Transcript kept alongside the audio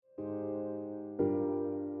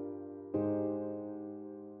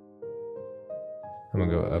I'm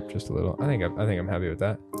gonna go up just a little. I think I'm happy with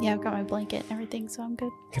that. Yeah, I've got my blanket and everything, so I'm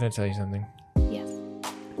good. Can I tell you something? Yes.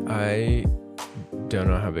 I don't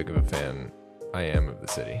know how big of a fan I am of the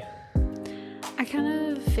city. I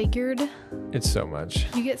kind of figured. It's so much.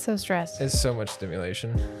 You get so stressed. It's so much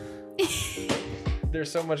stimulation.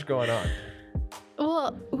 There's so much going on.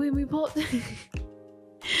 Well, when we pulled,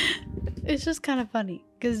 it's just kind of funny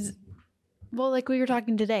because, well, like we were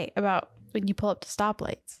talking today about when you pull up to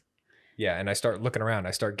stoplights. Yeah, and I start looking around.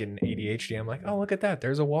 I start getting ADHD. I'm like, oh, look at that.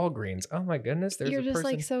 There's a Walgreens. Oh my goodness. You're just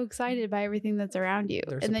like so excited by everything that's around you.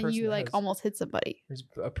 And then you like almost hit somebody. There's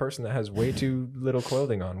a person that has way too little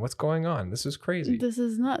clothing on. What's going on? This is crazy. This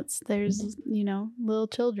is nuts. There's, little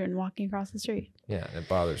children walking across the street. Yeah, it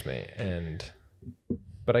bothers me.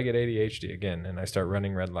 But I get ADHD again, and I start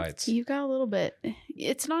running red lights. You've got a little bit.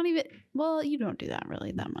 It's not even, well, you don't do that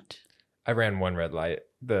really that much. I ran one red light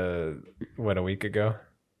a week ago.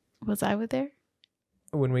 Was I with there?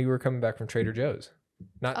 When we were coming back from Trader Joe's.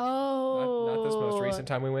 Not this most recent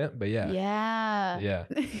time we went, but yeah. Yeah.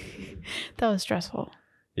 That was stressful.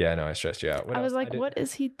 Yeah, I know. I stressed you out. I was like, what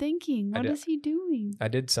is he thinking? What is he doing? I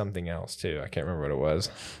did something else too. I can't remember what it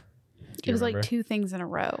was. It was like 2 things in a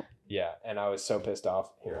row. Yeah, and I was so pissed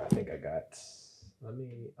off. Here, I think I got... oh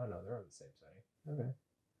no, they're on the same setting. Okay.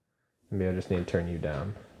 Maybe I just need to turn you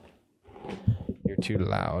down. You're too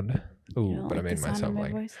loud. Ooh, but I made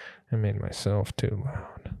myself too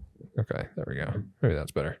loud. Okay, there we go. Maybe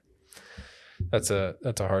that's better. That's a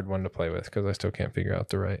hard one to play with because I still can't figure out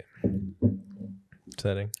the right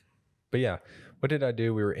setting. But yeah, what did I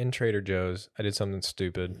do? We were in Trader Joe's. I did something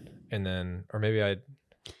stupid, and then, or maybe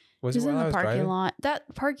was it in the parking driving? lot.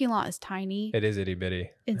 That parking lot is tiny. It is itty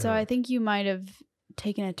bitty. And so I think you might have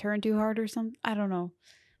taken a turn too hard or something. I don't know.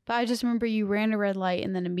 But I just remember you ran a red light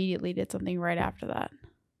and then immediately did something right after that.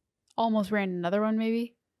 Almost ran another one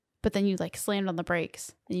maybe. But then you like slammed on the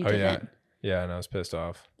brakes and you didn't. Yeah, and I was pissed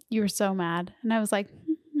off. You were so mad. And I was like,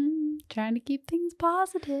 trying to keep things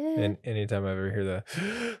positive. And anytime I ever hear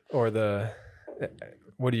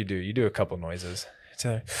what do? You do a couple noises. It's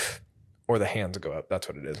or the hands go up. That's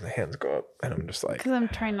what it is. The hands go up. And I'm just like... because I'm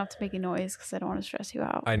trying not to make a noise because I don't want to stress you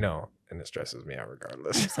out. I know. And it stresses me out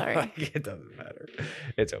regardless. I'm sorry. Like, it doesn't matter.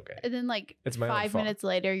 It's okay. And then like it's my 5 minutes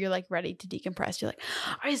later, you're like ready to decompress. You're like,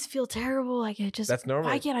 I just feel terrible. Like that's normal.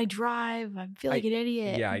 Why can't I drive? I feel like an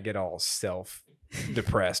idiot. Yeah, I get all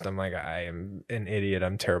self-depressed. I'm like, I am an idiot.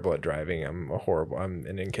 I'm terrible at driving. I'm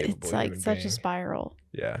an incapable It's like human such being. a spiral.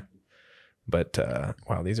 Yeah. But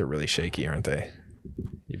wow, these are really shaky, aren't they?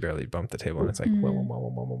 You barely bump the table and it's like wah, wah, wah, wah,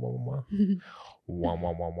 wah, wah, wah, wah,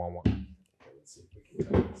 wah, wah, wah, wah. Let's see if we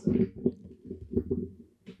can turn this up.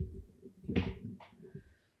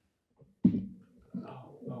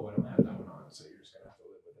 Oh, I don't have that one on, so you're just gonna have to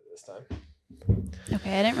live with it this time.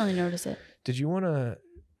 Okay, I didn't really notice it. Did you want to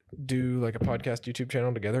do like a podcast YouTube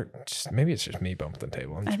channel together? Maybe it's just me bumping the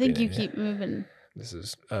table. I think you keep moving. This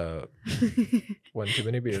is one too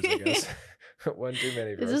many beers, I guess. One too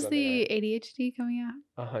many. Is this the ADHD coming out?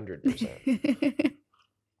 100%.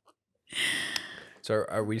 So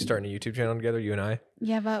are we starting a YouTube channel together, you and I?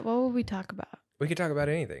 Yeah, but what would we talk about? We could talk about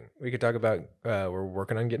anything. We could talk about we're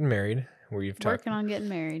working on getting married. Working on getting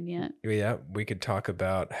married, yeah. Yeah, we could talk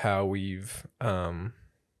about how we've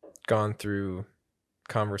gone through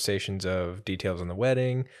conversations of details on the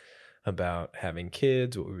wedding, about having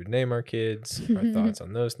kids, what we would name our kids, our thoughts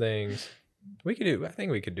on those things. I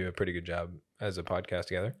think we could do a pretty good job as a podcast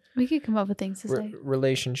together. We could come up with things to say.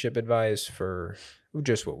 Relationship advice for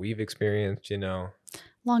just what we've experienced,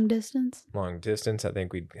 Long distance. I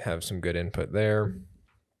think we'd have some good input there.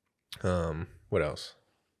 What else?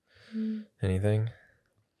 Anything?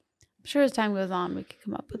 I'm sure as time goes on, we could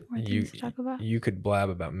come up with more things to talk about. You could blab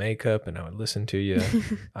about makeup and I would listen to you.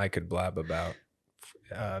 I could blab about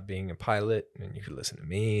being a pilot and you could listen to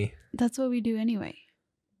me. That's what we do anyway.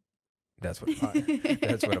 That's what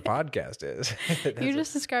a podcast is. You're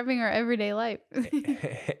just describing our everyday life.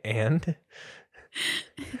 and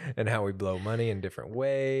how we blow money in different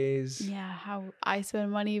ways. Yeah, how I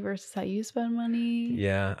spend money versus how you spend money.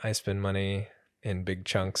 Yeah, I spend money in big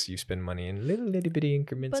chunks. You spend money in little bitty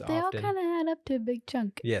increments. But they all kind of add up to a big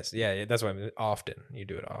chunk. Yes, yeah, that's why I mean, often. You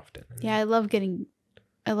do it often. Yeah, I love getting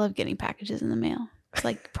packages in the mail. It's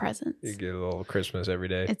like presents. You get a little Christmas every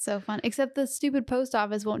day. It's so fun. Except the stupid post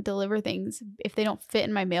office won't deliver things if they don't fit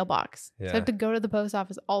in my mailbox. Yeah. So I have to go to the post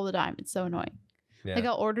office all the time. It's so annoying. Yeah. Like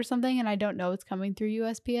I'll order something and I don't know it's coming through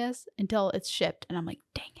USPS until it's shipped. And I'm like,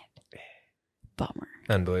 dang it. Bummer.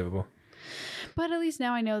 Unbelievable. But at least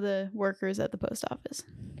now I know the workers at the post office.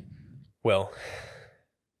 Well,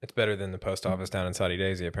 It's better than the post office down in Saudi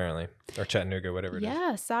Daisy, apparently, or Chattanooga, whatever it is.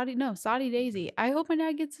 Yeah, Saudi Daisy. I hope my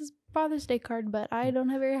dad gets his Father's Day card, but I don't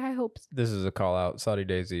have very high hopes. This is a call out. Saudi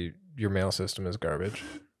Daisy, your mail system is garbage.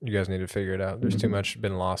 You guys need to figure it out. There's too much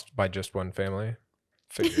been lost by just one family.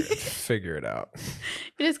 Figure it out.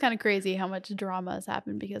 It is kind of crazy how much drama has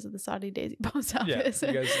happened because of the Saudi Daisy post office.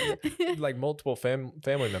 Yeah, you guys, like multiple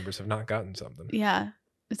family members have not gotten something. Yeah,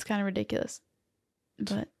 it's kind of ridiculous.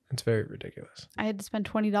 But it's very ridiculous. I had to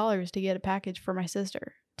spend $20 to get a package for my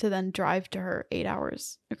sister to then drive to her 8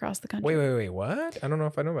 hours across the country. Wait, what? I don't know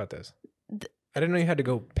if I know about this. I didn't know you had to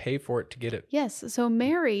go pay for it to get it. Yes. So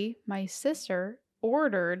Mary, my sister,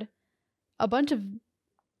 ordered a bunch of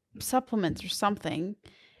supplements or something,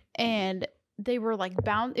 and they were like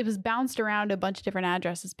it was bounced around a bunch of different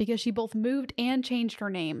addresses because she both moved and changed her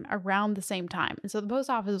name around the same time. And so the post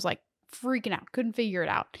office was like freaking out, couldn't figure it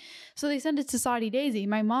out. So they sent it to Saudi Daisy.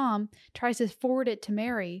 My mom tries to forward it to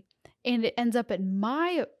Mary, and it ends up at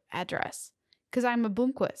my address because I'm a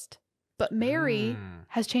Bloomquist. But Mary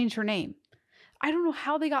has changed her name. I don't know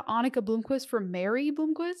how they got Annika Bloomquist from Mary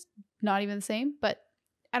Bloomquist. Not even the same, but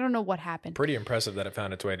I don't know what happened. Pretty impressive that it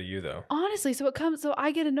found its way to you, though. Honestly, so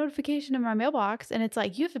I get a notification in my mailbox, and it's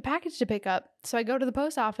like, you have a package to pick up. So I go to the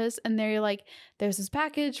post office, and they're like, there's this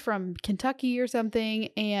package from Kentucky or something,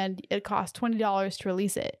 and it costs $20 to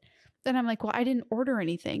release it. And I'm like, well, I didn't order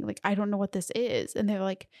anything. Like, I don't know what this is. And they're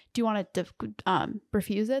like, do you want to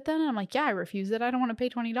refuse it then? And I'm like, yeah, I refuse it. I don't want to pay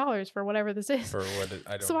 $20 for whatever this is.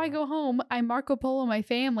 I go home, I Marco Polo my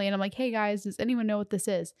family, and I'm like, hey guys, does anyone know what this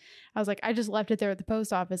is? I was like, I just left it there at the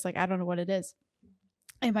post office. Like, I don't know what it is.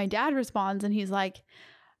 And my dad responds, and he's like,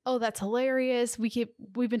 oh, that's hilarious. We've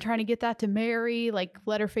been trying to get that to Mary. Like,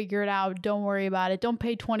 let her figure it out. Don't worry about it. Don't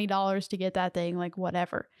pay $20 to get that thing. Like,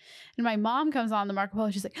 whatever. And my mom comes on the Marco Polo.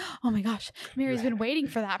 She's like, oh my gosh, Mary's been waiting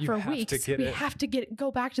for that for weeks. We have to go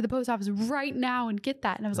back to the post office right now and get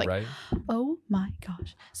that. And I was like, oh my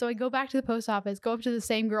gosh. So I go back to the post office, go up to the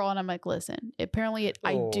same girl, and I'm like, listen, apparently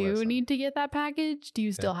I do need to get that package. Do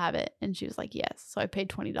you still have it? And she was like, yes. So I paid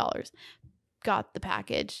 $20. Got the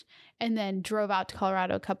package, and then drove out to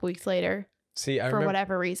Colorado a couple weeks later. For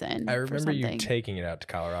whatever reason. I remember you taking it out to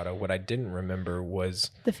Colorado. What I didn't remember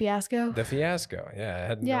was the fiasco. Yeah, I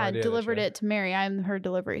had no idea. Delivered it to Mary. I'm her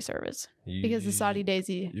delivery service because the Saudi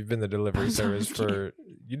Daisy. You've been the delivery service for.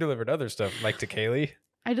 You delivered other stuff like to Kaylee.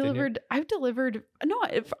 I've delivered. No,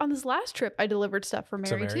 on this last trip, I delivered stuff for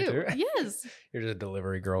Mary too. Yes. You're just a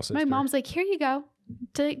delivery girl sister. My mom's like, here you go.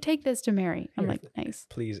 Take this to Mary. I'm like, nice.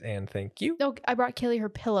 Please and thank you. No, I brought Kaylee her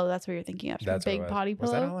pillow. That's what you're thinking of. That's her big potty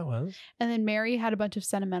pillow. Was that all it was? And then Mary had a bunch of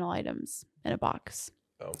sentimental items in a box.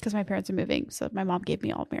 Oh. Because my parents are moving. So my mom gave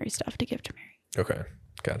me all Mary's stuff to give to Mary. Okay.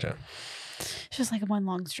 Gotcha. It's just like one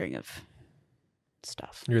long string of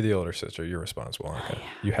stuff. You're the older sister. You're responsible. Okay. Yeah.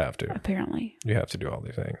 You have to. Apparently. You have to do all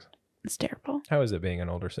these things. It's terrible. How is it being an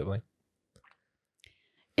older sibling?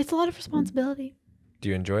 It's a lot of responsibility. Do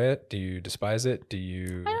you enjoy it? Do you despise it?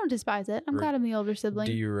 I don't despise it. I'm glad I'm the older sibling.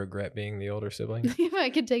 Do you regret being the older sibling? If I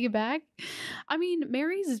could take it back. I mean,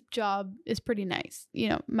 Mary's job is pretty nice. You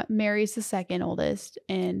know, Mary's the second oldest,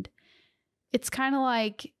 and it's kind of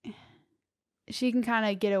like she can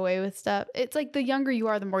kind of get away with stuff. It's like the younger you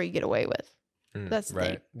are, the more you get away with. That's the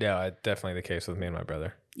thing. Yeah, definitely the case with me and my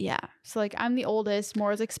brother. Yeah. So like I'm the oldest,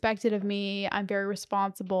 more is expected of me. I'm very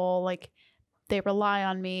responsible. Like they rely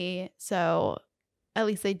on me. So at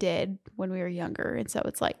least they did when we were younger. And so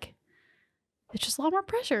it's like, it's just a lot more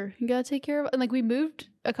pressure. You got to take care of it. And like we moved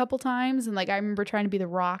a couple times, and like I remember trying to be the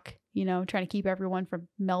rock, you know, trying to keep everyone from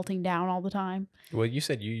melting down all the time. Well, you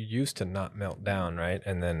said you used to not melt down, right?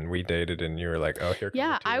 And then we dated and you were like, oh, here comes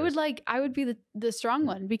Yeah, I would be the strong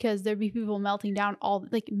one because there'd be people melting down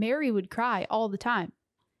like Mary would cry all the time.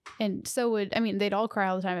 And so they'd all cry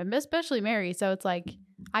all the time, especially Mary. So it's like,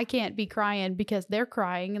 I can't be crying because they're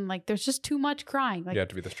crying, and like there's just too much crying. Like, you have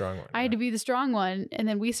to be the strong one. I had to be the strong one, and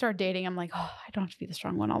then we start dating. I'm like, oh, I don't have to be the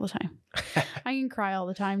strong one all the time. I can cry all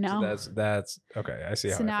the time now. So that's okay. I see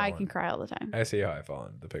how. So now I can cry all the time. I see how I fall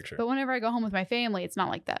into the picture. But whenever I go home with my family, it's not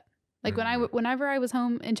like that. Like whenever I was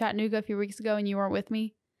home in Chattanooga a few weeks ago and you weren't with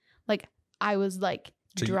me, like I was like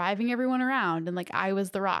driving everyone around, and like I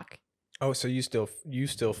was the rock. Oh, so you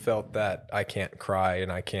still felt that I can't cry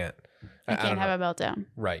and I can't have a meltdown.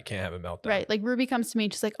 Right, can't have a meltdown. Right, like Ruby comes to me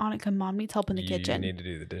and she's like, Annika, Mom needs help in the kitchen. You need to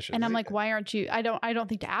do the dishes. And I'm like, why aren't you? I don't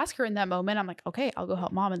think to ask her in that moment. I'm like, okay, I'll go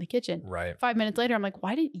help Mom in the kitchen. Right. 5 minutes later, I'm like,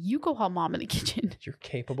 why didn't you go help Mom in the kitchen? You're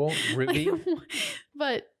capable, Ruby.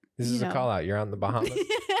 But this is a call out. You're on the Bahamas.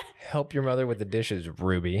 Help your mother with the dishes,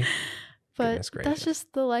 Ruby. But that's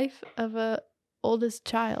just the life of a Oldest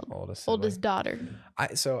child. Oldest daughter.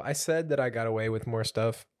 So I said that I got away with more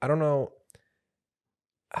stuff. I don't know.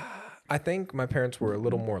 I think my parents were a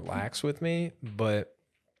little more lax with me, but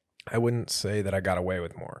I wouldn't say that I got away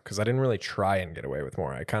with more because I didn't really try and get away with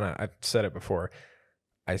more. I've said it before.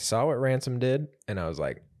 I saw what Ransom did and I was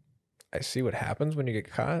like, I see what happens when you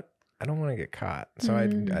get caught. I don't want to get caught. So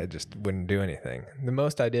I just wouldn't do anything. The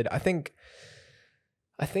most I did, I think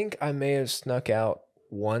I may have snuck out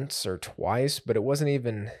once or twice, but it wasn't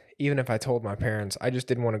even if I told my parents, I just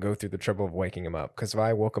didn't want to go through the trouble of waking them up. Because if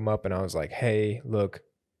I woke them up and I was like, hey, look,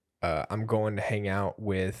 I'm going to hang out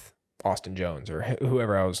with Austin Jones or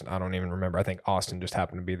whoever I don't even remember. I think Austin just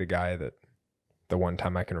happened to be the guy that the one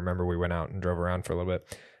time I can remember we went out and drove around for a little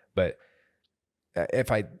bit. But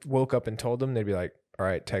if I woke up and told them, they'd be like, all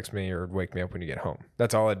right, text me or wake me up when you get home.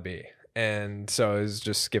 That's all it'd be. And so it was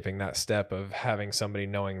just skipping that step of having somebody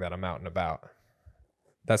knowing that I'm out and about.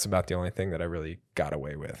 That's about the only thing that I really got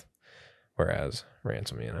away with. Whereas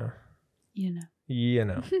Ransom, you know.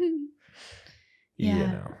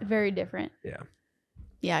 Yeah, very different. Yeah.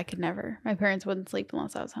 Yeah, I could never. My parents wouldn't sleep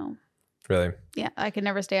unless I was home. Really? Yeah, I could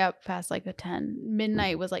never stay up past like 10.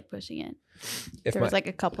 Midnight was like pushing it. There was like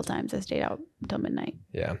a couple times I stayed out until midnight.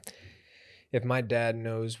 Yeah. If my dad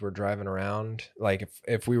knows we're driving around, like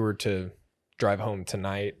if we were to drive home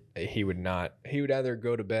tonight, he would either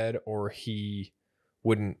go to bed or he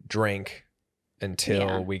wouldn't drink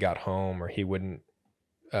until we got home, or he wouldn't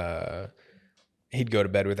he'd go to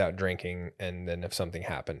bed without drinking, and then if something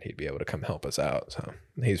happened, he'd be able to come help us out. So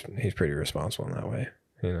he's pretty responsible in that way,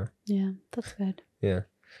 you know. Yeah, that's good. Yeah.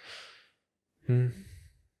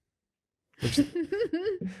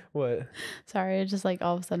 What? Sorry, it's just like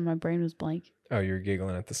all of a sudden my brain was blank. Oh, you're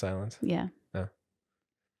giggling at the silence? Yeah. Oh.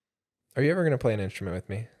 Are you ever going to play an instrument with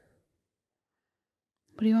me?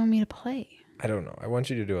 What do you want me to play? I don't know. I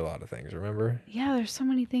want you to do a lot of things, remember? Yeah, there's so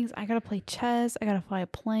many things. I got to play chess. I got to fly a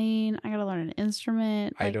plane. I got to learn an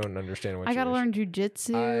instrument. I don't understand what I got to learn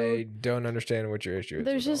jujitsu. I don't understand what your issue is.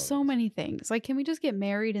 There's just so many things. Like, can we just get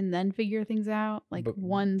married and then figure things out? Like,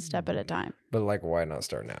 one step at a time. But, like, why not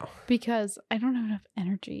start now? Because I don't have enough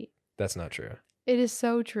energy. That's not true. It is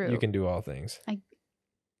so true. You can do all things.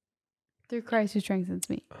 Through Christ who strengthens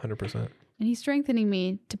me. 100%. And he's strengthening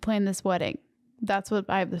me to plan this wedding. That's what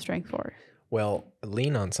I have the strength for. Well,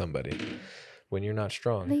 lean on somebody when you're not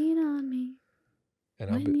strong. Lean on me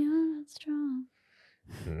and when you're not strong.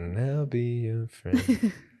 And I'll be your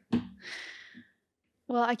friend.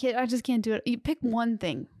 Well, I just can't do it. You pick one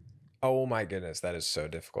thing. Oh my goodness, that is so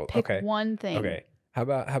difficult. Pick one thing. Okay. How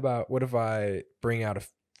about what if I bring out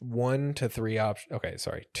 1 to 3 options? Okay,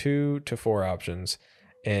 sorry, 2 to 4 options,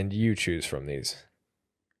 and you choose from these.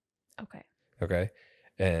 Okay.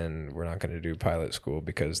 And we're not going to do pilot school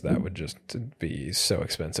because that would just be so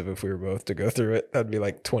expensive if we were both to go through it. That'd be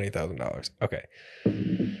like $20,000. Okay.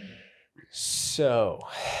 So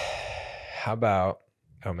how about,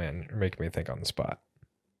 oh man, you're making me think on the spot.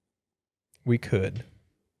 We could,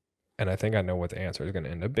 and I think I know what the answer is going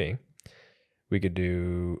to end up being. We could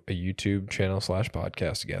do a YouTube channel /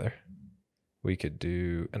 podcast together. We could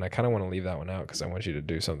do, and I kind of want to leave that one out because I want you to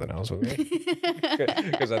do something else with me.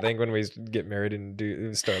 Because I think when we get married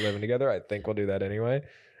and start living together, I think we'll do that anyway.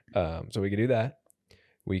 So we could do that.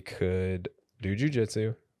 We could do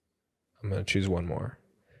jujitsu. I'm going to choose one more.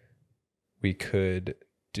 We could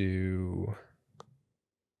do,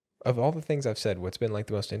 of all the things I've said, what's been like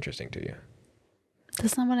the most interesting to you?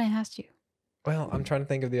 That's not what I asked you. Well, I'm trying to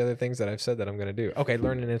think of the other things that I've said that I'm going to do. Okay,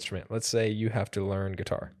 learn an instrument. Let's say you have to learn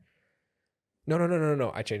guitar.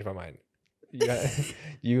 No. I changed my mind.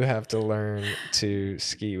 You have to learn to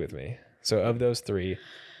ski with me. So of those 3,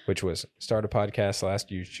 which was start a podcast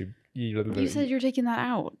 / YouTube. You said you're taking that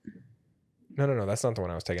out. No. That's not the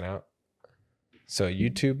one I was taking out. So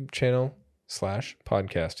YouTube channel /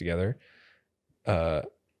 podcast together. What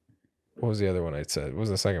was the other one I said? What was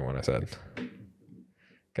the second one I said?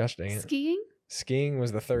 Gosh dang it. Skiing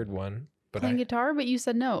was the third one. But playing guitar, but you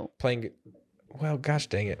said no. Well, gosh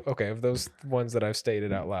dang it. Okay, of those ones that I've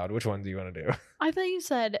stated out loud, which one do you want to do? I thought you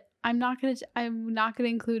said I'm not gonna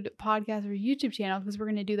include podcast or YouTube channel because we're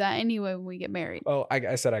gonna do that anyway when we get married. Oh,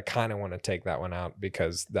 I said I kind of want to take that one out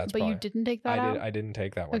because that's. But you didn't take that out? I didn't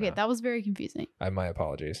take that one out. Okay, that was very confusing. My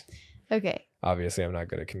apologies. Okay. Obviously, I'm not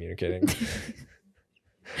good at communicating.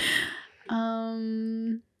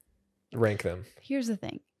 Rank them. Here's the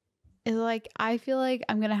thing. Is like I feel like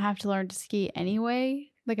I'm gonna have to learn to ski anyway.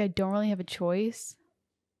 Like I don't really have a choice.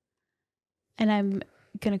 And I'm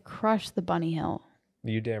gonna crush the bunny hill.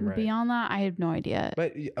 You damn right. Beyond that, I have no idea.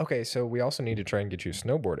 But okay, so we also need to try and get you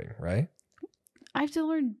snowboarding, right? I have to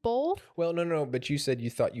learn both? Well, no. But you said you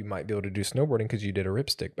thought you might be able to do snowboarding because you did a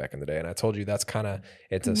ripstick back in the day. And I told you that's kind of,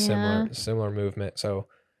 it's a similar movement. So,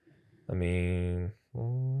 I mean...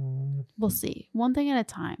 we'll see. One thing at a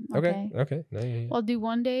time. Okay. No, yeah. I'll do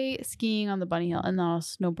one day skiing on the bunny hill, and then I'll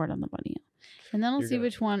snowboard on the bunny hill. And then I'll see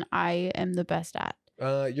which one I am the best at.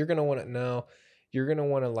 You're going to want to know. You're going to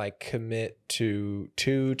want to like commit to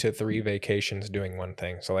 2 to 3 vacations doing one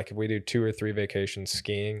thing. So like if we do 2 or 3 vacations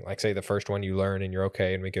skiing, like say the first one you learn and you're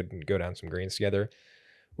okay and we could go down some greens together.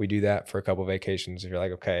 We do that for a couple vacations. If you're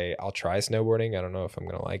like, okay, I'll try snowboarding. I don't know if I'm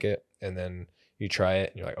going to like it. And then you try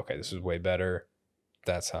it and you're like, okay, this is way better.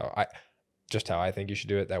 That's how I think you should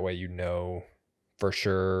do it. That way, you know, for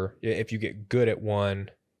sure, if you get good at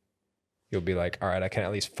one, you'll be like, all right, I can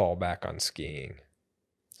at least fall back on skiing.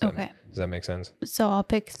 Okay. Does that make sense? So I'll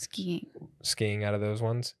pick skiing. Skiing out of those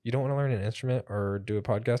ones. You don't want to learn an instrument or do a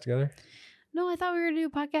podcast together? No, I thought we were going to do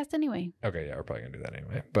a podcast anyway. Okay, yeah, we're probably going to do that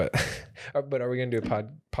anyway. But are we going to do a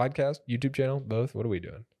podcast, YouTube channel, both? What are we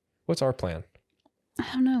doing? What's our plan? I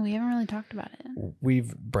don't know. We haven't really talked about it.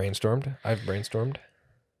 We've brainstormed. I've brainstormed.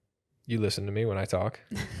 You listen to me when I talk.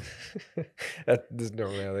 That's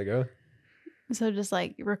normally how they go. So just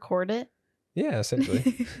like record it? Yeah,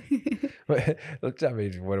 essentially. I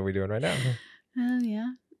mean, what are we doing right now?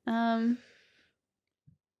 Yeah.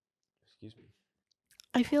 Excuse me.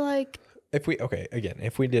 I feel like if we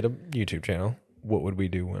did a YouTube channel, what would we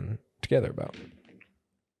do one together about?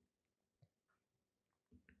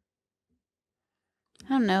 I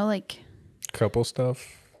don't know, like couple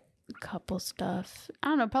stuff. I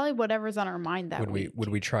don't know, probably whatever's on our mind that week. Would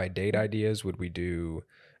we try date ideas? Would we do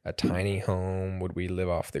a tiny home? Would we live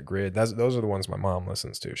off the grid? Those are the ones my mom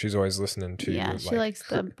listens to. She's always listening to. Yeah, she likes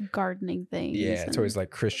the gardening things. Yeah, it's always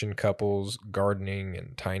like Christian couples, gardening,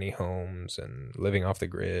 and tiny homes, and living off the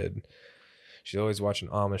grid. She's always watching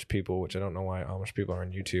Amish people, which I don't know why Amish people are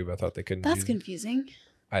on YouTube. I thought they couldn't. That's confusing.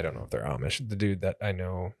 I don't know if they're Amish. The dude that I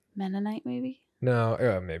know, Mennonite, maybe.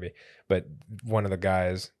 No, maybe. But one of the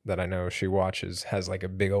guys that I know she watches has like a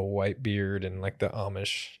big old white beard and like the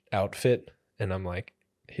Amish outfit. And I'm like,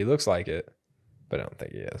 he looks like it, but I don't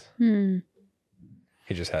think he is.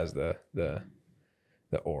 He just has the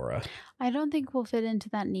aura. I don't think we'll fit into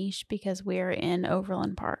that niche because we're in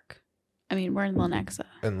Overland Park. I mean, we're in Lenexa.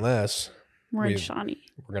 Unless we're in Shawnee.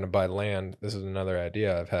 We're going to buy land. This is another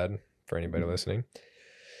idea I've had for anybody listening.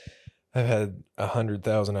 I've had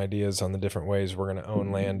 100,000 ideas on the different ways we're going to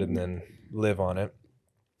own land and then live on it.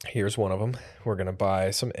 Here's one of them. We're going to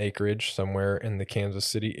buy some acreage somewhere in the Kansas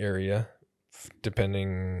City area,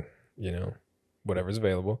 depending, whatever's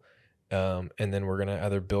available. And then we're going to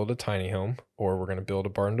either build a tiny home or we're going to build a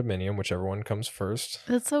barn dominium, whichever one comes first.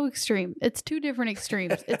 That's so extreme. It's 2 different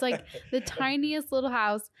extremes. It's like the tiniest little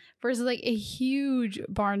house versus like a huge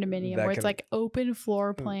barn dominium where it's like open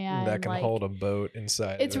floor plan. That can hold a boat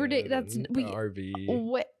inside. It's ridiculous. That's RV.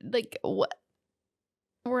 What? We're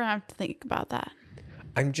going to have to think about that.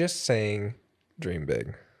 I'm just saying dream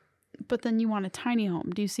big. But then you want a tiny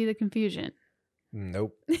home. Do you see the confusion?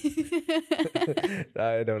 Nope.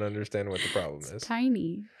 I don't understand what the problem is.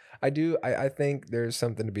 Tiny. I do. I think there's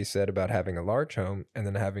something to be said about having a large home and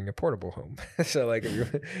then having a portable home. So like if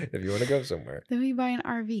you want to go somewhere. Then we buy an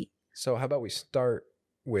RV. So how about we start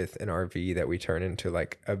with an RV that we turn into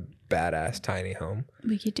like a badass tiny home?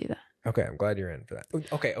 We could do that. Okay. I'm glad you're in for that.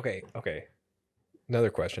 Okay. Another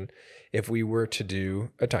question. If we were to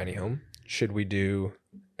do a tiny home, should we do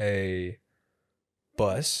a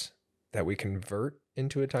bus that we convert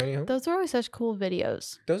into a tiny home? Those are always such cool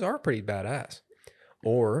videos. Those are pretty badass.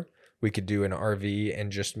 Or we could do an RV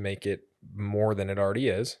and just make it more than it already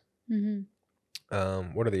is.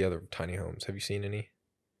 Mm-hmm. What are the other tiny homes? Have you seen any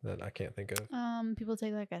that I can't think of? People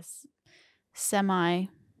take like a semi.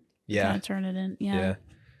 Yeah. Turn it in. Yeah.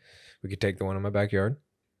 We could take the one in my backyard.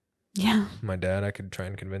 Yeah. My dad, I could try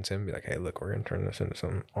and convince him, be like, hey, look, we're going to turn this into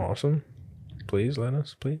something awesome. Please let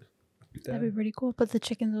us, please. That'd be pretty cool. But the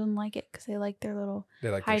chickens wouldn't like it because they like their little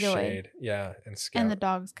hideaway. The shade. Yeah. And scout. And the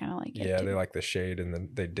dogs kind of like it. Yeah, too. they like the shade and then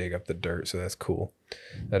they dig up the dirt. So that's cool.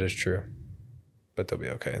 That is true. But they'll be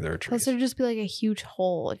okay. There are trees. Plus, there'd just be like a huge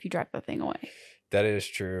hole if you drive that thing away. That is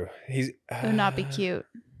true. It would not be cute.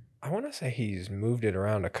 I want to say he's moved it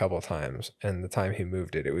around a couple times, and the time he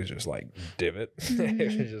moved it, it was just like divot. Mm-hmm.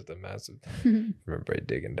 It was just a massive. Remember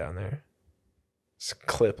digging down there.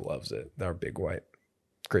 Clip loves it. Our big white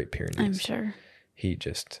Great Pyrenees. I'm sure. He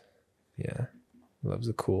just, loves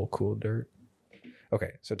the cool dirt.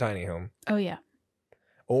 Okay, so tiny home. Oh yeah.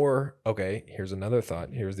 Or okay, here's another thought.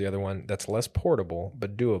 Here's the other one that's less portable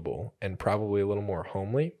but doable and probably a little more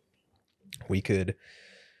homely. We could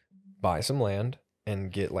buy some land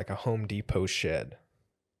and get like a Home Depot shed.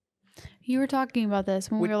 You were talking about this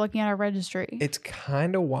when we were looking at our registry. It's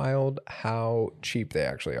kind of wild how cheap they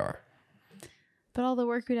actually are. But all the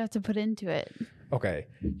work we'd have to put into it. Okay,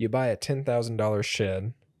 you buy a $10,000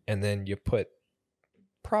 shed and then you put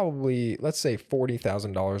probably, let's say,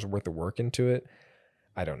 $40,000 worth of work into it.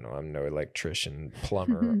 I don't know. I'm no electrician,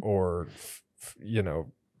 plumber, or,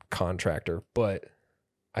 contractor, but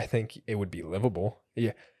I think it would be livable.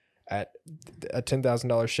 Yeah. At a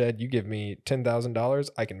 $10,000 shed, you give me $10,000,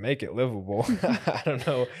 I can make it livable. I don't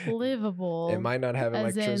know. Livable. It might not have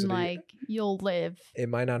electricity. As in, like, you'll live. It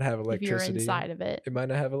might not have electricity. If you're inside of it. It might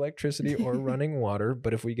not have electricity or running water,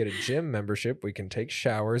 but if we get a gym membership, we can take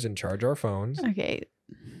showers and charge our phones. Okay.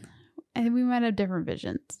 I think we might have different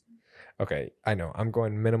visions. Okay, I know. I'm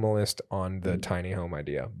going minimalist on the tiny home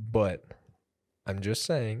idea, but I'm just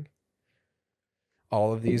saying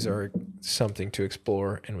all of these are something to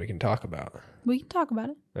explore and we can talk about. We can talk about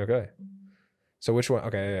it. Okay. So which one?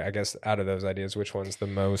 Okay, I guess out of those ideas, which one's the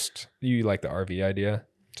most, you like the RV idea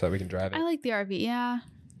so that we can drive it? I like the RV. Yeah.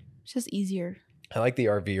 It's just easier. I like the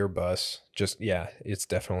RV or bus. Just, yeah, it's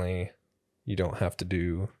definitely, you don't have to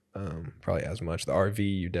do probably as much. The RV,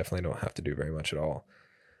 you definitely don't have to do very much at all.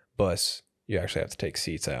 Bus, you actually have to take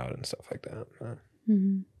seats out and stuff like that.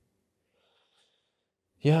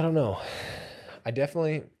 Yeah, I don't know.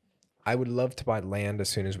 I would love to buy land as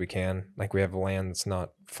soon as we can. Like, we have land that's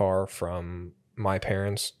not far from my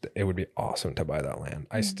parents. It would be awesome to buy that land.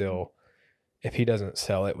 I still, if he doesn't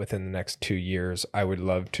sell it within the next 2 years, I would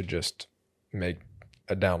love to just make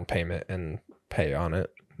a down payment and pay on it.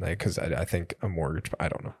 Like, because I think a mortgage, I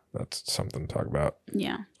don't know. That's something to talk about.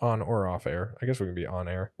 Yeah. On or off air. I guess we can be on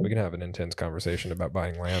air. We can have an intense conversation about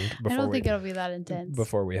buying land. I don't think it'll be that intense.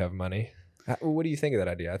 Before we have money. What do you think of that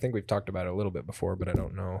idea? I think we've talked about it a little bit before, but I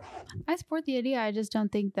don't know. I support the idea. I just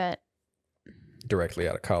don't think that directly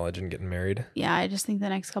out of college and getting married. Yeah, I just think the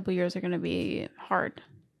next couple of years are going to be hard.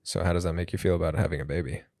 So how does that make you feel about having a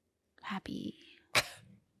baby? Happy.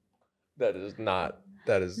 That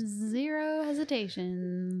is zero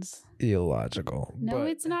hesitations. Illogical. No,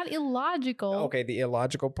 it's not illogical. Okay, the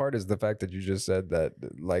illogical part is the fact that you just said that,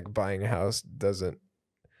 like, buying a house doesn't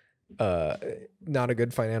not a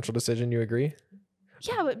good financial decision. You agree?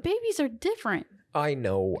 Yeah, but babies are different. I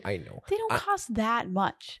know. They don't cost that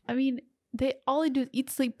much. I mean, all they do is eat,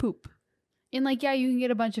 sleep, poop. And, like, yeah, you can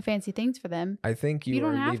get a bunch of fancy things for them. I think you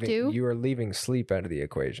are leaving sleep out of the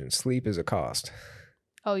equation. Sleep is a cost.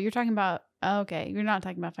 Oh, you're talking about, okay, you're not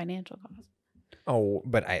talking about financial cost. Oh,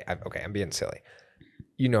 but I'm being silly.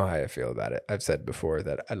 You know how I feel about it. I've said before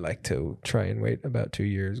that I'd like to try and wait about 2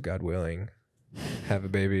 years, God willing, have a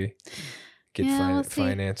baby, get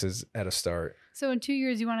finances at a start. So in 2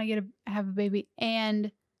 years, you want to have a baby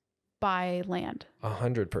and buy land.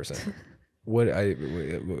 100%.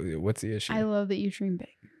 What's the issue? I love that you dream big.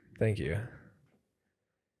 Thank you.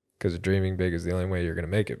 Because dreaming big is the only way you're going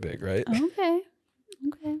to make it big, right? Okay.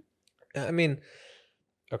 I mean,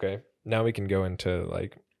 okay. Now we can go into,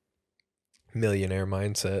 like, millionaire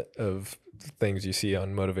mindset of things you see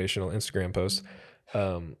on motivational Instagram posts.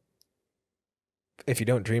 If you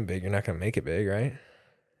don't dream big, you're not going to make it big, right?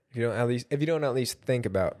 If you don't at least think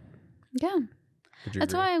about. Yeah.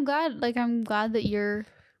 That's why I'm glad. Like, I'm glad that you're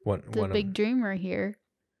the big dreamer here.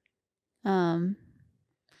 I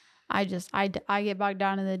get bogged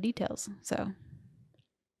down in the details. So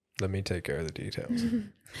let me take care of the details.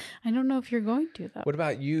 I don't know if you're going to, though. What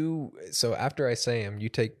about you? So after I say them, you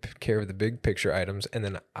take care of the big picture items, and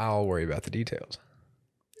then I'll worry about the details.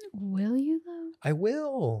 Will you, though? I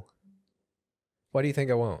will. Why do you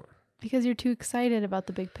think I won't? Because you're too excited about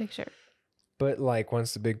the big picture. But, like,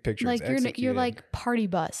 once the big picture is executed, you're like party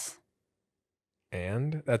bus.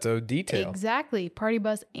 And that's a detail. Exactly. Party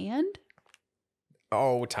bus and?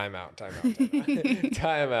 Oh, time out.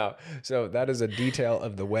 Time out. So that is a detail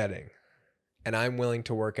of the wedding. And I'm willing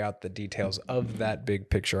to work out the details of that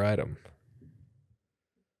big picture item.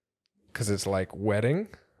 Because it's like wedding.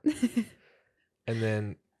 And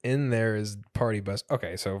then in there is party bus.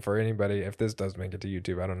 Okay, so for anybody, if this does make it to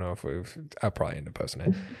YouTube, I don't know if I'll probably end up posting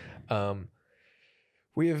it.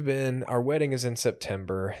 Our wedding is in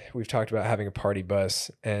September. We've talked about having a party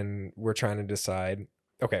bus, and we're trying to decide.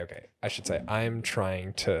 Okay. I should say I'm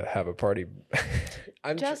trying to have a party.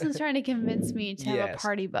 Justin's trying to convince me to have a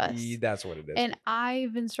party bus. That's what it is. And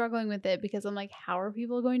I've been struggling with it because I'm like, how are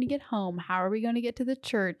people going to get home? How are we going to get to the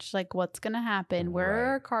church? Like, what's going to happen? Where are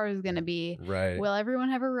our cars going to be? Right. Will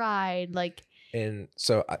everyone have a ride? Like, and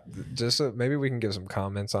so maybe we can give some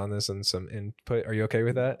comments on this and some input. Are you okay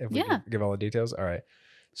with that? If we give all the details? All right.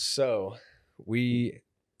 So we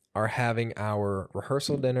are having our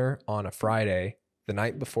rehearsal dinner on a Friday, the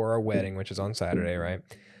night before our wedding, which is on Saturday, right?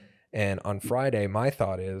 And on Friday, my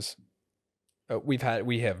thought is, we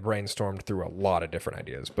have brainstormed through a lot of different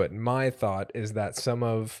ideas, but my thought is that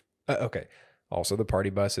also the party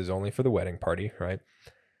bus is only for the wedding party, right?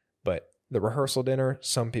 But the rehearsal dinner,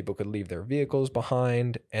 some people could leave their vehicles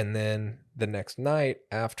behind, and then the next night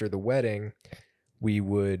after the wedding, we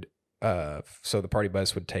would so the party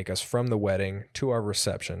bus would take us from the wedding to our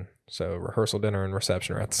reception. So rehearsal dinner and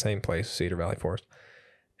reception are at the same place, Cedar Valley Forest.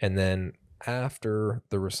 And then after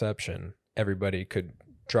the reception, everybody could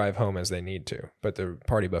drive home as they need to, but the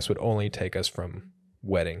party bus would only take us from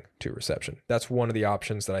wedding to reception. That's one of the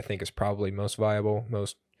options that I think is probably most viable,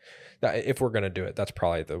 if we're going to do it, that's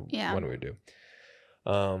probably the one we would do.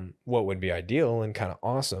 What would be ideal and kind of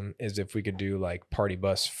awesome is if we could do like party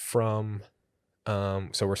bus from, so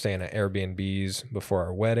we're staying at Airbnbs before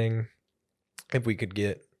our wedding. If we could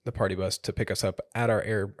get the party bus to pick us up at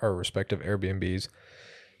our respective Airbnbs,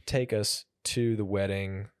 take us to the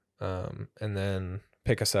wedding, and then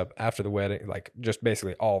pick us up after the wedding, like just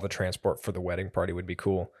basically all the transport for the wedding party would be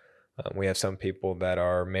cool. We have some people that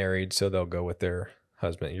are married, so they'll go with their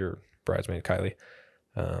husband, your bridesmaid, Kylie.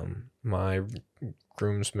 My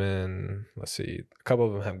groomsmen, let's see, a couple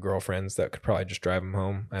of them have girlfriends that could probably just drive them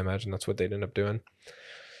home. I imagine that's what they'd end up doing.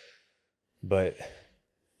 But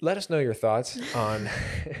let us know your thoughts on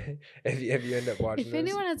if you end up watching If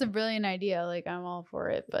anyone has a brilliant idea, like I'm all for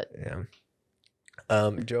it, but yeah.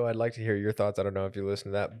 Joe, I'd like to hear your thoughts. I don't know if you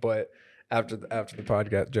listen to that, but after the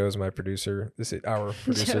podcast, Joe's my producer. This is our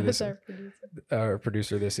producer. Our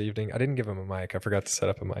producer this evening. I didn't give him a mic. I forgot to set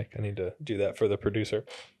up a mic. I need to do that for the producer.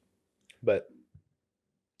 But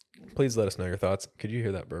please let us know your thoughts. Could you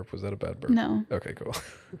hear that burp? Was that a bad burp? No. Okay, cool.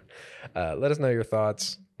 Let us know your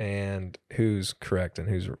thoughts and who's correct and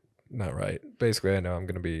who's not right. Basically, I know I'm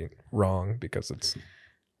going to be wrong because it's.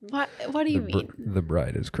 What do you mean? The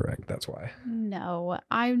bride is correct. That's why. No,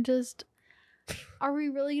 I'm just. Are we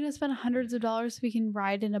really going to spend hundreds of dollars so we can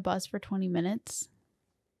ride in a bus for 20 minutes?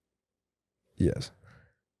 Yes.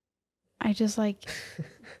 I just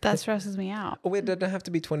that stresses me out. Oh, it doesn't have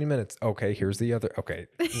to be 20 minutes. Okay, here's the other. Okay.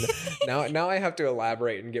 now I have to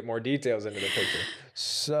elaborate and get more details into the picture.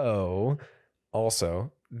 So,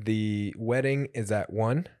 also, the wedding is at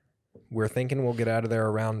 1. We're thinking we'll get out of there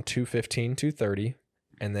around 2:15, 2:30.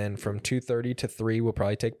 And then from 2:30 to 3, we'll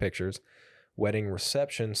probably take pictures. Wedding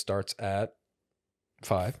reception starts at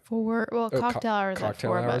 5. 4. Well, cocktail hours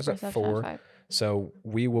cocktail at 4. Hours at 4. 5. So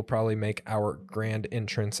we will probably make our grand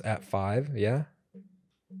entrance at 5. Yeah.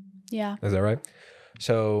 Yeah. Is that right?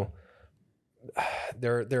 So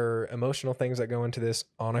there are emotional things that go into this.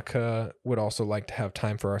 Annika would also like to have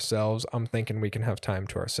time for ourselves. I'm thinking we can have time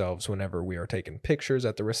to ourselves whenever we are taking pictures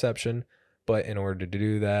at the reception. But in order to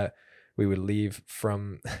do that, we would leave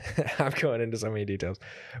from, I'm going into so many details.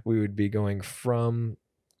 We would be going from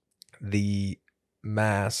the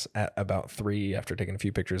mass at about 3 after taking a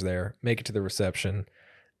few pictures there, make it to the reception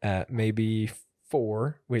at maybe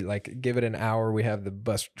 4. We give it an hour. We have the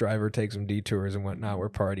bus driver take some detours and whatnot. We're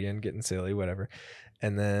partying, getting silly, whatever.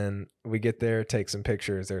 And then we get there, take some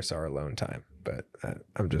pictures. There's our alone time. But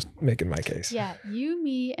I'm just making my case. Yeah, you,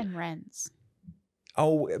 me, and Renz.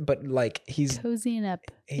 Oh, but he's cozying up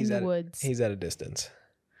in the woods. He's at a distance.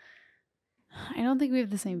 I don't think we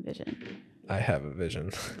have the same vision. I have a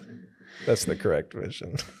vision. That's the correct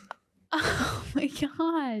vision. Oh my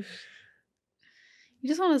gosh. You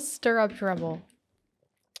just want to stir up trouble.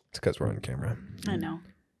 It's because we're on camera. I know.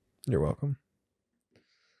 You're welcome.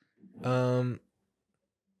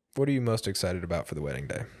 What are you most excited about for the wedding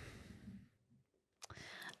day?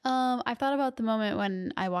 I thought about the moment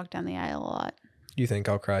when I walked down the aisle a lot. You think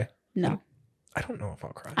I'll cry? No. I don't know if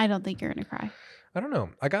I'll cry. I don't think you're going to cry. I don't know.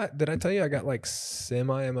 Did I tell you I got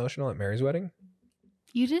semi-emotional at Mary's wedding?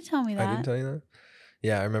 You did tell me that. I did tell you that?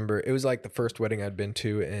 Yeah, I remember. It was the first wedding I'd been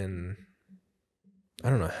to in, I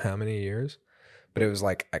don't know how many years, but it was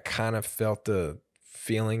I kind of felt the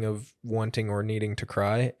feeling of wanting or needing to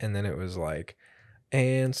cry. And then it was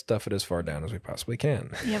and stuff it as far down as we possibly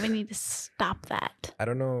can. Yeah, we need to stop that. I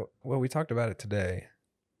don't know. Well, we talked about it today.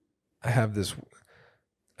 I have this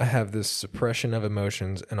suppression of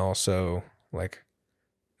emotions and also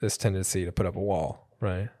this tendency to put up a wall,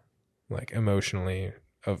 right? Emotionally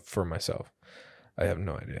for myself. I have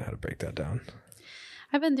no idea how to break that down.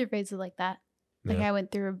 I've been through phases like that. Yeah. I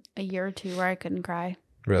went through a year or 2 where I couldn't cry.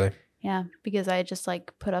 Really? Yeah, because I just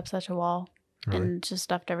put up such a wall and just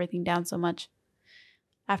stuffed everything down so much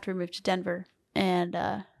after we moved to Denver. And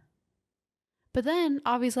but then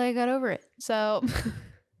obviously I got over it. So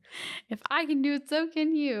if I can do it, so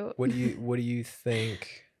can you. What do you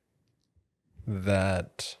think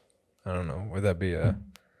that I don't know. Would that be a?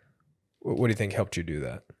 What do you think helped you do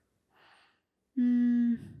that?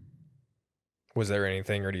 Was there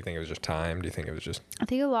anything, or do you think it was just time? Do you think it was just? I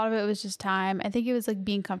think a lot of it was just time. I think it was like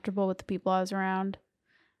being comfortable with the people I was around.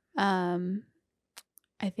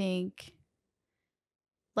 I think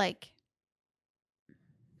like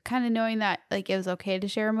kind of knowing that like it was okay to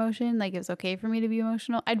share emotion, like it was okay for me to be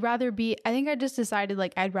emotional. I think I just decided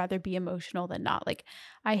like I'd rather be emotional than not. Like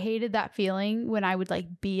I hated that feeling when I would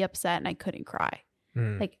like be upset and I couldn't cry.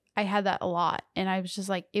 Like I had that a lot and I was just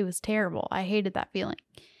like, it was terrible. I hated that feeling.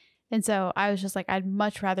 And so I was just like, I'd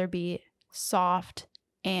much rather be soft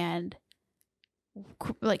and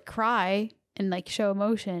like cry and like show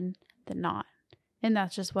emotion than not. And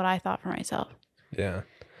that's just what I thought for myself. Yeah.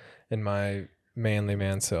 And my manly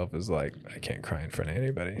man self is like, I can't cry in front of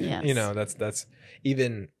anybody. Yes. You know, that's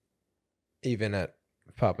even at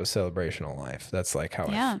Papa's celebrational life. That's like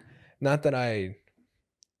how not that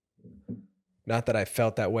I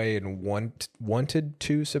felt that way and wanted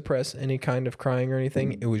to suppress any kind of crying or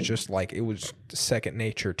anything. It was just like, it was second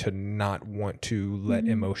nature to not want to let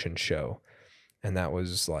emotion show. And that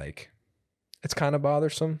was like, it's kind of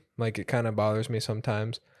bothersome. Like it kind of bothers me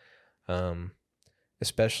sometimes.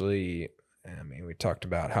 Especially, I mean, we talked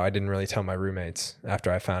about how I didn't really tell my roommates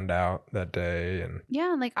after I found out that day. And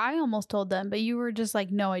yeah, like I almost told them, but you were just like,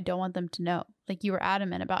 no, I don't want them to know. Like you were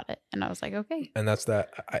adamant about it. And I was like, okay. And that's that.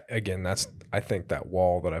 I think that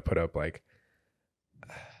wall that I put up, like,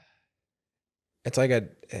 it's like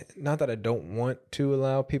not that I don't want to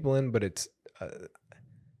allow people in, but it's,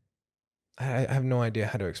 I have no idea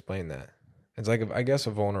how to explain that. It's like, I guess,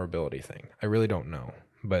 a vulnerability thing. I really don't know,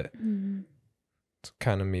 but it's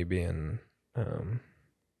kind of me being, I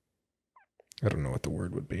don't know what the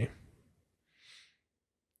word would be.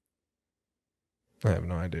 I have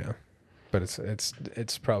no idea, but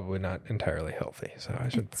it's probably not entirely healthy. So I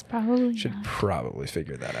should probably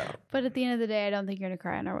figure that out. But at the end of the day, I don't think you're gonna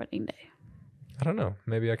cry on our wedding day. I don't know.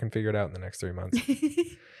 Maybe I can figure it out in the next 3 months.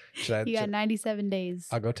 You got 97 days.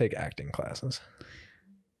 I'll go take acting classes.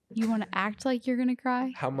 You want to act like you're gonna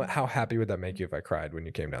cry? How happy would that make you if I cried when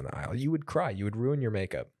you came down the aisle? You would cry. You would ruin your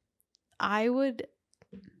makeup. I would.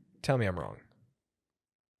 Tell me I'm wrong.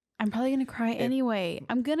 I'm probably gonna cry anyway.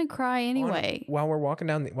 I'm gonna cry anyway. While you're walking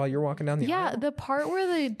down the aisle? Yeah, the part where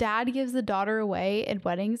the dad gives the daughter away at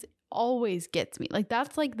weddings always gets me. Like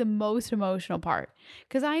that's like the most emotional part.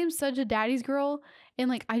 Because I am such a daddy's girl. And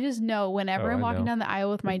like I just know whenever I'm walking down the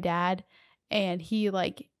aisle with my dad and he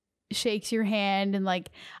like shakes your hand and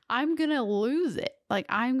like I'm gonna lose it. Like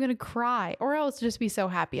I'm gonna cry or else just be so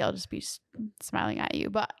happy I'll just be smiling at you.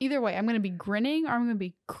 But either way, I'm gonna be grinning or I'm gonna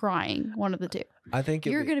be crying. One of the two. I think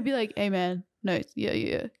you're gonna be like, hey man, nice,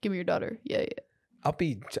 yeah, give me your daughter, yeah. I'll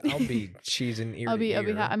be cheesing ear to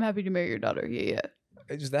ear. I'm happy to marry your daughter, yeah.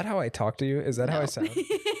 Is that how I talk to you? Is that how I sound?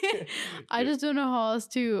 I just don't know how else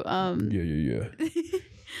to yeah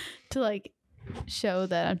to like show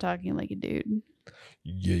that I'm talking like a dude.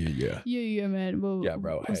 Yeah, man. Whoa, yeah,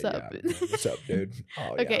 bro. What's up? Yeah, what's up, dude?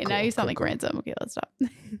 Oh, okay, yeah, now you sound like Ransom. Okay, let's stop.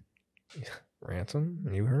 Ransom?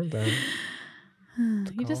 You heard that?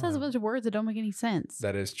 He just has a bunch of words that don't make any sense.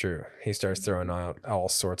 That is true. He starts throwing out all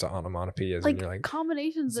sorts of onomatopoeias, like, and you're like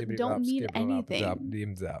combinations that don't mean anything.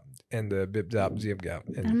 And the bip zop zip gap.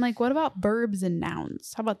 And I'm like, what about verbs and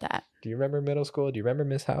nouns? How about that? Do you remember middle school? Do you remember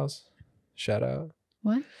Miss House? Shout out.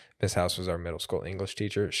 What? Miss House was our middle school English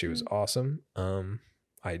teacher. She was awesome.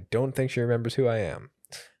 I don't think she remembers who I am.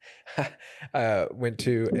 I went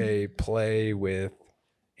to a play with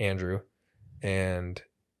Andrew, and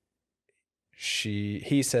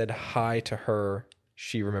he said hi to her.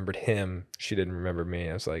 She remembered him. She didn't remember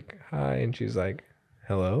me. I was like, hi, and she's like,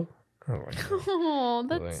 hello. Oh,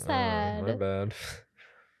 that's sad. My bad.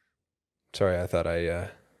 Sorry, I thought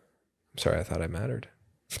I mattered.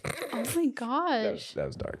 Oh my gosh. That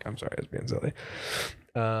was dark. I'm sorry, I was being silly.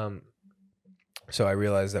 So I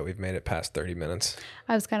realized that we've made it past 30 minutes.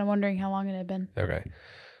 I was kind of wondering how long it had been. Okay.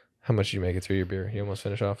 How much did you make it through your beer? You almost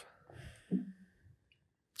finish off?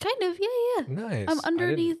 Kind of, yeah. Nice.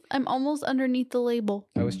 I'm almost underneath the label.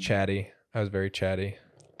 I was chatty. I was very chatty.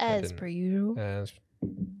 As per usual.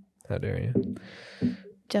 How dare you?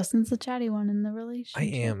 Justin's the chatty one in the relationship. I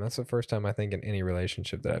am. That's the first time I think in any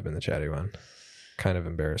relationship that I've been the chatty one. Kind of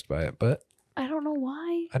embarrassed by it, but I don't know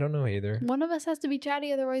why. I don't know either. One of us has to be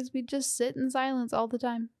chatty, otherwise we just sit in silence all the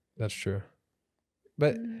time. That's true.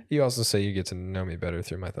 But you also say you get to know me better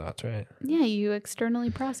through my thoughts, right? Yeah, you externally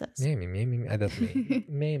process. Me. That's me.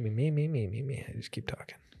 me. I just keep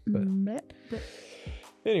talking. But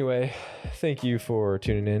anyway, thank you for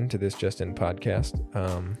tuning in to this Just In podcast.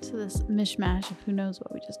 So this mishmash of who knows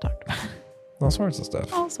what we just talked about. All sorts of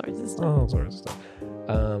stuff. All sorts of stuff. All sorts of stuff.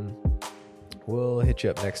 We'll hit you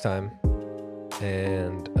up next time.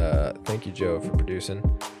 And thank you, Joe, for producing.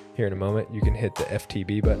 Here in a moment, you can hit the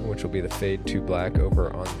FTB button, which will be the fade to black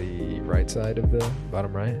over on the right side of the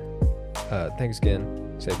bottom right. Thanks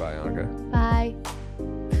again. Say bye, Annika. Bye.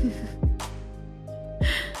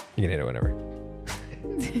 You can hit it whenever.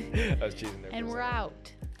 I was cheesing there. And we're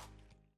out.